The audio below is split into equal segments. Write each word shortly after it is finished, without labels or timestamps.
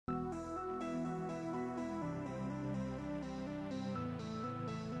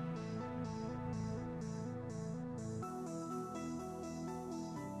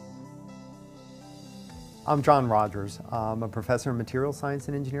I'm John Rogers. I'm a professor of material science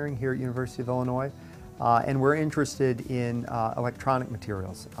and engineering here at University of Illinois, and we're interested in electronic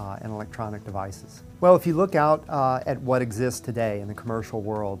materials and electronic devices. Well, if you look out at what exists today in the commercial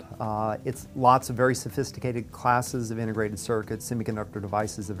world, it's lots of very sophisticated classes of integrated circuits, semiconductor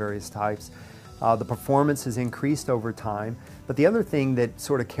devices of various types. The performance has increased over time, but the other thing that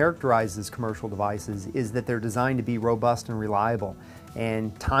sort of characterizes commercial devices is that they're designed to be robust and reliable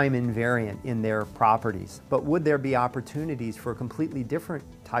and time invariant in their properties. But would there be opportunities for a completely different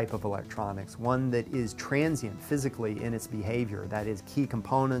type of electronics, one that is transient physically in its behavior, that is, key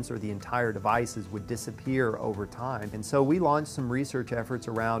components or the entire devices would disappear over time? And so we launched some research efforts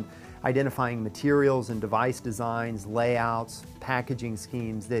around identifying materials and device designs, layouts, packaging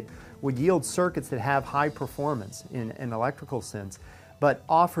schemes that would yield circuits that have high performance in an electrical sense, but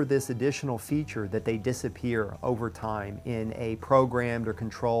offer this additional feature that they disappear over time in a programmed or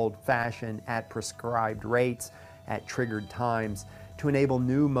controlled fashion at prescribed rates, at triggered times, to enable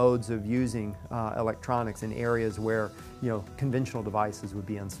new modes of using electronics in areas where conventional devices would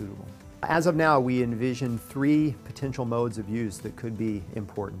be unsuitable. As of now, we envision three potential modes of use that could be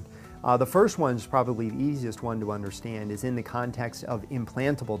important. The first one is probably the easiest one to understand, is in the context of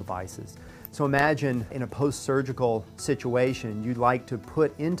implantable devices. So imagine in a post-surgical situation, you'd like to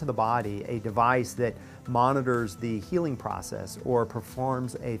put into the body a device that monitors the healing process or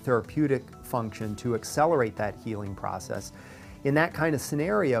performs a therapeutic function to accelerate that healing process. In that kind of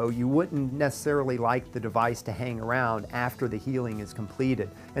scenario, you wouldn't necessarily like the device to hang around after the healing is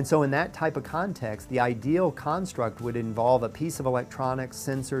completed. And so in that type of context, the ideal construct would involve a piece of electronics,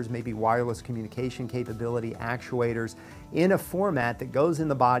 sensors, maybe wireless communication capability, actuators, in a format that goes in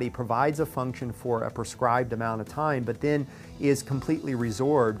the body, provides a function for a prescribed amount of time, but then is completely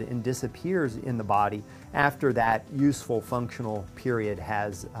resorbed and disappears in the body after that useful functional period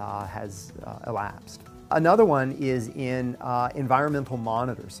has elapsed. Another one is in environmental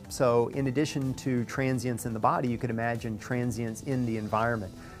monitors. So in addition to transients in the body, you could imagine transients in the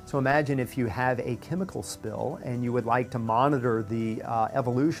environment. So imagine if you have a chemical spill and you would like to monitor the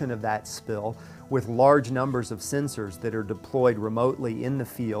evolution of that spill with large numbers of sensors that are deployed remotely in the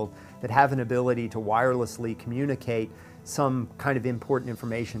field that have an ability to wirelessly communicate some kind of important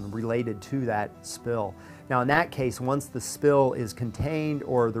information related to that spill. Now in that case, once the spill is contained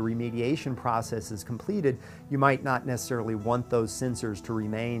or the remediation process is completed, you might not necessarily want those sensors to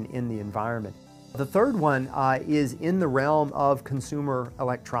remain in the environment. The third one is in the realm of consumer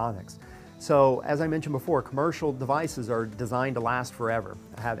electronics. So as I mentioned before, commercial devices are designed to last forever,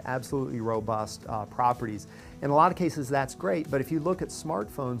 have absolutely robust properties. In a lot of cases that's great, but if you look at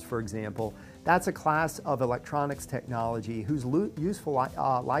smartphones, for example, that's a class of electronics technology whose useful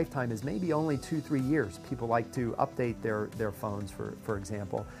lifetime is maybe only 2-3 years. People like to update their phones, for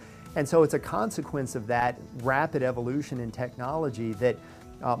example. And so it's a consequence of that rapid evolution in technology that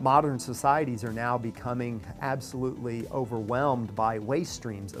modern societies are now becoming absolutely overwhelmed by waste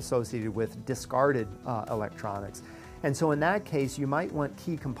streams associated with discarded electronics. And so in that case, you might want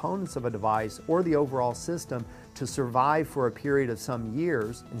key components of a device or the overall system to survive for a period of some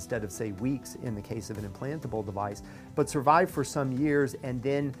years, instead of say weeks in the case of an implantable device, but survive for some years and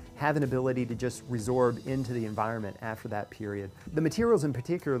then have an ability to just resorb into the environment after that period. The materials in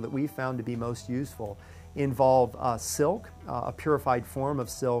particular that we found to be most useful involve silk, a purified form of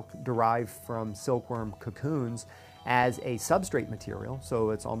silk derived from silkworm cocoons, as a substrate material,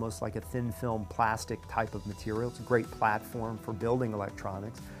 so it's almost like a thin film plastic type of material. It's a great platform for building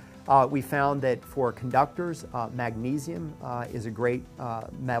electronics. We found that for conductors, magnesium is a great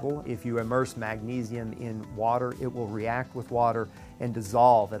metal. If you immerse magnesium in water, it will react with water and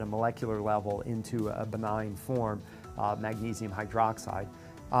dissolve at a molecular level into a benign form, magnesium hydroxide.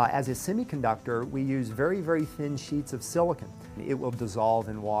 As a semiconductor, we use very, very thin sheets of silicon. It will dissolve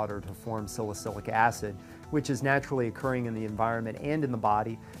in water to form salicylic acid, which is naturally occurring in the environment and in the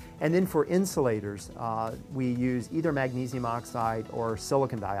body. And then for insulators, we use either magnesium oxide or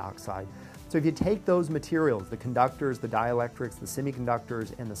silicon dioxide. So if you take those materials, the conductors, the dielectrics, the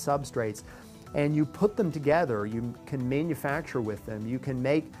semiconductors, and the substrates, and you put them together, you can manufacture with them. You can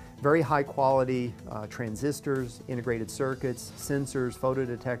make very high quality transistors, integrated circuits, sensors,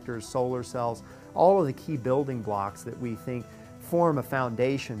 photodetectors, solar cells, all of the key building blocks that we think form a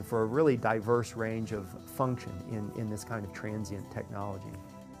foundation for a really diverse range of function in this kind of transient technology.